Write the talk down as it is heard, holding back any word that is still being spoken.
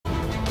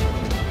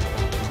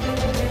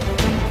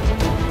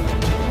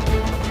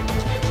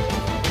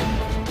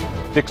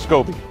Dick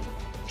Scobie,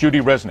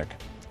 Judy Resnick,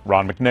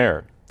 Ron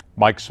McNair,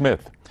 Mike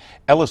Smith,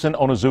 Ellison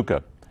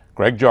Onizuka,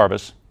 Greg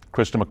Jarvis,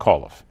 Krista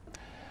McAuliffe.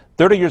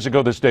 30 years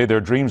ago this day, their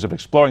dreams of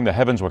exploring the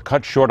heavens were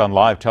cut short on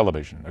live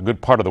television. A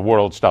good part of the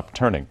world stopped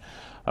turning.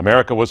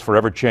 America was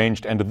forever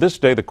changed, and to this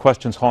day the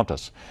questions haunt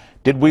us.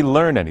 Did we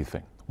learn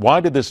anything? Why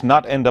did this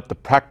not end up the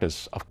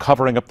practice of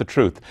covering up the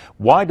truth?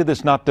 Why did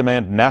this not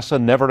demand NASA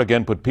never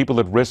again put people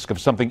at risk of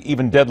something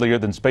even deadlier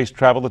than space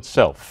travel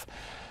itself?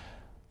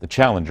 The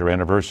Challenger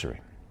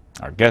anniversary.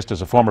 Our guest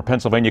is a former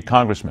Pennsylvania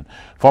congressman,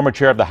 former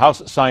chair of the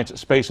House Science,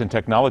 Space and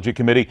Technology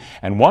Committee,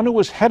 and one who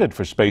was headed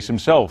for space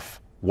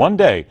himself one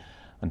day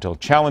until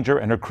Challenger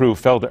and her crew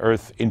fell to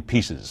Earth in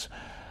pieces.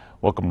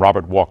 Welcome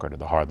Robert Walker to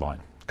the Hardline.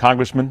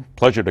 Congressman,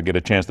 pleasure to get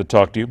a chance to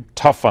talk to you.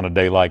 Tough on a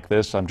day like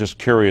this. I'm just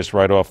curious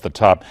right off the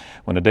top,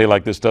 when a day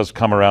like this does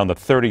come around, the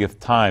 30th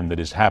time that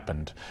has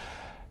happened,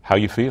 how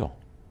you feel?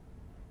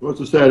 Well,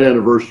 it's a sad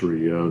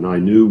anniversary, and I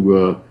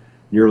knew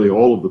nearly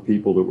all of the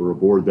people that were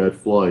aboard that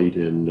flight,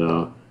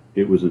 and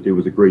it was a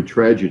great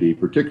tragedy,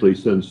 particularly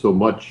since so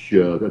much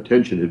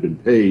attention had been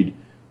paid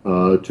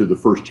to the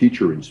first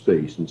teacher in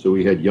space. And so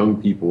we had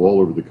young people all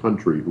over the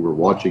country who were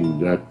watching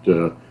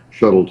that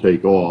shuttle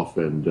take off,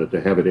 and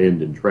to have it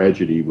end in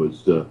tragedy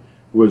was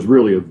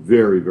really a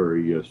very,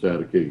 very sad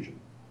occasion.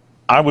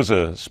 I was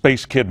a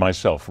space kid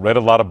myself, read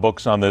a lot of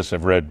books on this.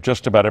 I've read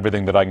just about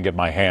everything that I can get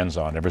my hands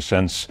on ever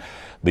since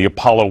the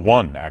Apollo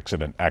 1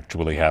 accident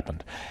actually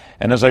happened.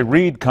 And as I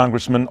read,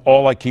 Congressman,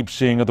 all I keep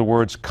seeing are the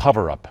words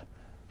cover-up,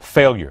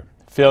 failure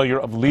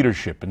of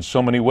leadership in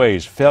so many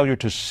ways, failure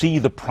to see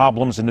the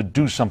problems and to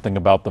do something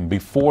about them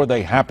before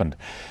they happened.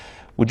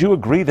 Would you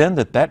agree then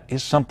that that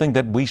is something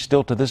that we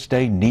still to this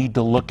day need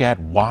to look at,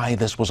 why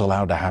this was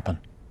allowed to happen?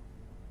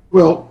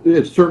 Well,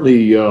 it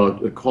certainly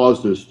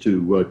caused us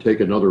to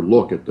take another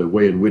look at the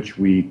way in which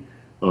we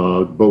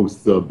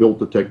both built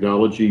the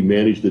technology,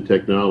 managed the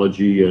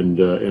technology,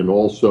 and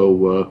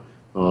also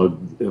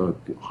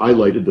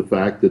highlighted the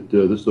fact that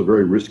this is a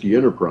very risky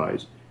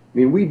enterprise. I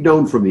mean, we'd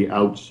known from the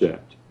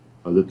outset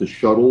that the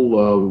shuttle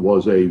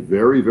was a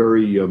very,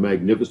 very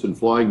magnificent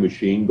flying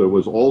machine, but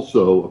was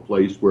also a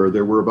place where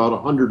there were about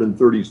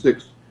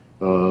 136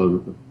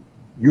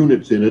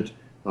 units in it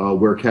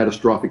where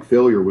catastrophic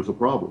failure was a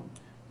problem.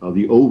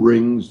 The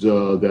O-rings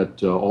that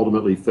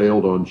ultimately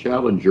failed on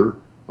Challenger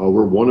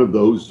were one of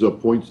those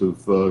points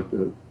of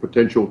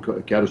potential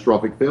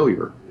catastrophic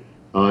failure.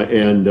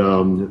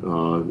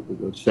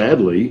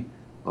 Sadly,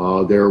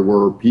 there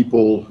were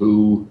people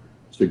who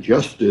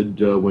suggested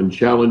when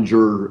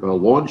Challenger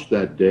launched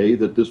that day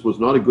that this was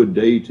not a good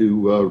day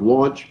to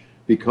launch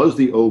because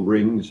the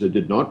O-rings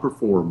did not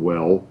perform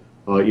well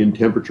in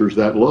temperatures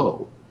that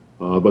low.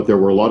 But there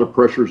were a lot of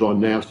pressures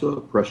on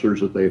NASA, pressures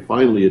that they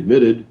finally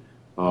admitted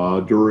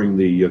during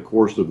the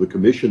course of the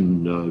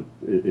commission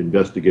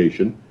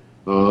investigation,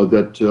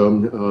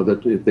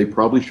 that they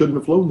probably shouldn't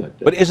have flown that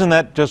day. But isn't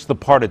that just the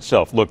part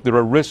itself? Look, there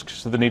are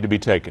risks that need to be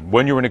taken.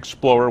 When you're an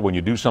explorer, when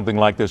you do something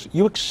like this,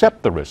 you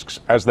accept the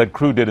risks, as that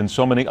crew did and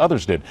so many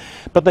others did.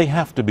 But they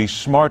have to be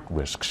smart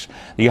risks.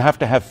 You have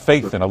to have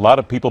faith in a lot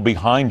of people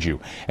behind you.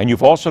 And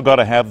you've also got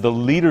to have the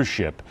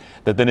leadership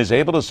that then is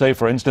able to say,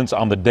 for instance,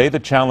 on the day the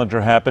Challenger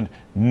happened,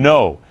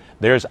 no,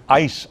 there's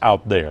ice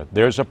out there.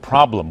 There's a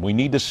problem. We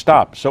need to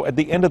stop. So at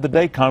the end of the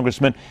day,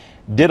 Congressman,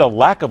 did a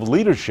lack of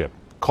leadership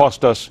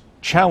cost us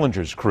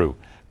Challenger's crew,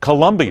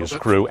 Columbia's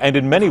crew, and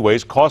in many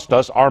ways cost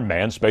us our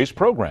manned space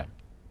program?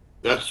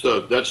 That's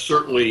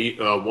certainly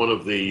one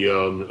of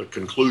the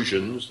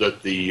conclusions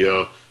that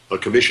the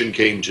commission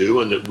came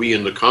to, and that we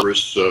in the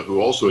Congress, who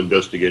also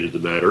investigated the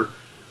matter,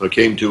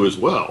 came to as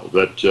well.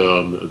 That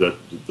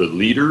the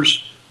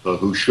leaders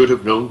who should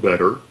have known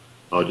better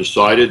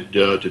decided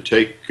to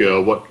take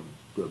what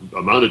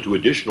amounted to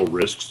additional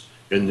risks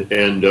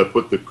and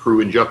put the crew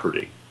in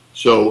jeopardy.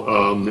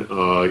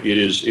 So it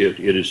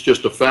is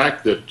just a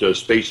fact that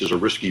space is a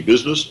risky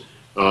business,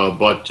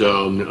 but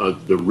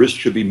the risk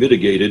should be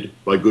mitigated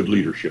by good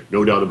leadership,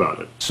 no doubt about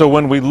it. So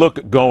when we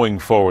look going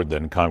forward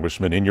then,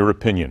 Congressman, in your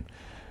opinion,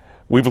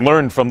 we've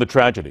learned from the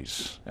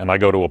tragedies, and I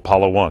go to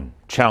Apollo 1,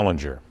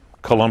 Challenger,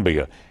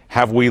 Columbia.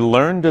 Have we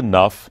learned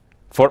enough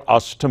for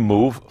us to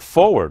move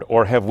forward,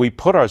 or have we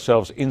put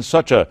ourselves in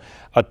such a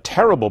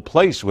terrible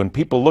place when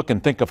people look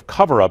and think of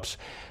cover-ups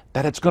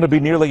that it's going to be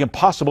nearly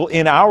impossible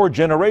in our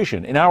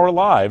generation, in our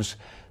lives,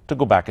 to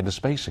go back into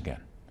space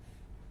again?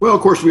 Well, of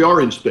course, we are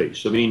in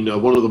space. I mean,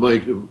 one of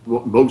the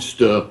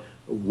most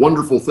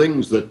wonderful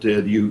things that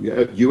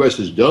the U.S.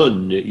 has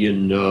done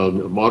in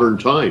modern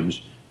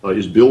times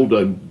is build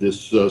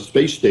this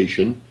space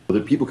station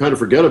that people kind of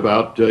forget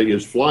about,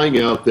 is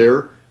flying out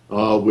there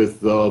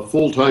with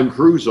full-time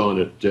crews on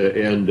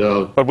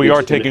it. But we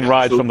are taking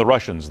rides from the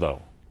Russians,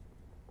 though.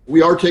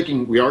 We are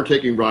taking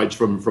rides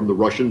from the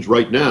Russians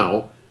right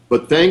now.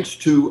 But thanks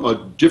to a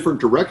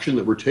different direction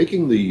that we're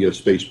taking the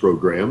space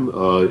program,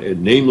 and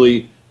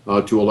namely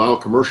to allow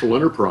commercial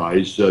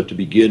enterprise to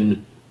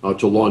begin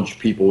to launch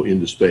people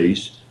into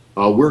space,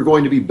 we're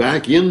going to be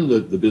back in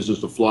the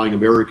business of flying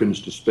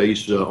Americans to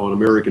space on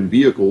American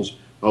vehicles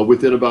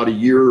within about a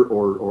year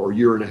or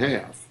year and a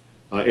half.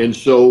 And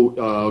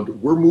so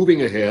we're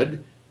moving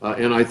ahead,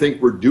 and I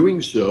think we're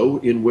doing so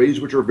in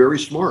ways which are very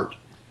smart.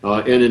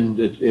 And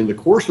in the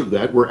course of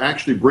that, we're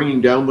actually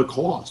bringing down the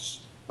costs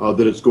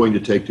that it's going to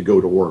take to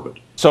go to orbit.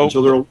 So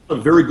there are a lot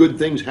of very good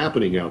things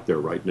happening out there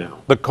right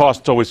now. The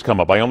costs always come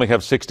up. I only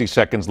have 60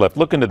 seconds left.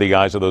 Look into the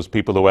eyes of those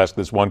people who ask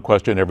this one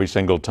question every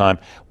single time.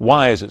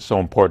 Why is it so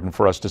important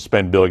for us to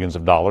spend billions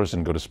of dollars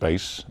and go to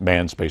space,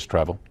 manned space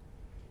travel?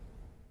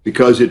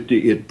 Because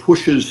it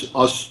pushes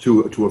us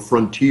to a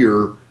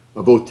frontier,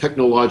 both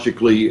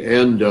technologically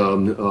and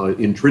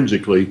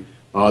intrinsically,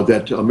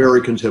 that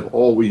Americans have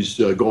always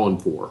gone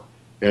for.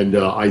 And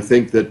I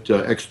think that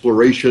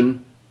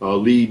exploration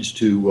leads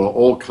to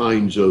all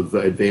kinds of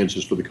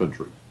advances for the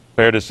country.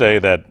 Fair to say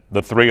that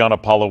the 3 on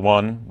Apollo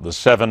 1, the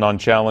 7 on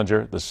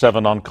Challenger, the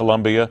 7 on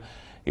Columbia,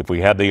 if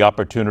we had the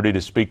opportunity to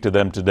speak to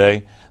them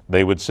today,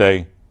 they would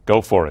say,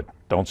 go for it.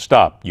 Don't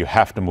stop. You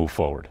have to move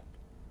forward.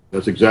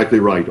 That's exactly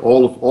right.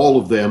 All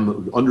of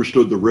them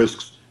understood the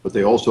risks, but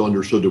they also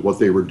understood that what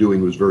they were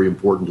doing was very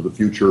important to the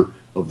future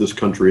of this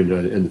country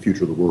and the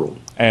future of the world.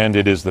 And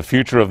it is the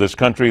future of this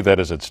country that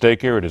is at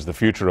stake here. It is the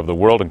future of the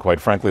world. And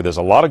quite frankly, there's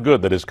a lot of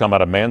good that has come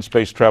out of manned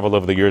space travel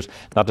over the years.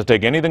 Not to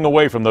take anything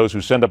away from those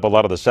who send up a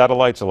lot of the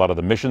satellites, a lot of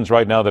the missions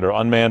right now that are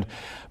unmanned.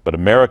 But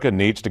America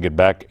needs to get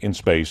back in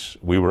space.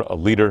 We were a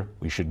leader.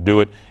 We should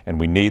do it. And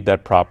we need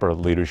that proper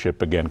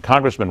leadership again.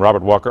 Congressman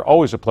Robert Walker,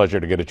 always a pleasure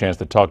to get a chance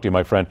to talk to you,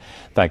 my friend.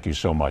 Thank you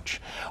so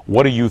much.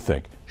 What do you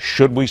think?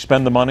 Should we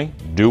spend the money?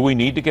 Do we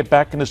need to get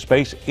back into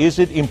space? Is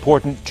it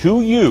important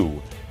to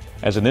you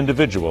as an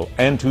individual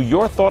and to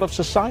your thought of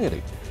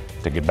society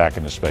to get back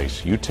into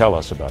space? You tell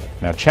us about it.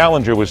 Now,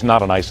 Challenger was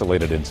not an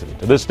isolated incident.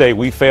 To this day,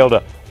 we fail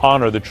to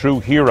honor the true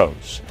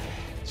heroes.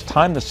 It's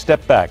time to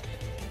step back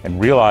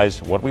and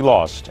realize what we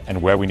lost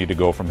and where we need to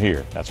go from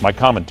here. That's my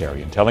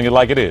commentary and telling it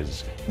like it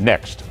is,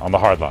 next on The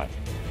Hardline.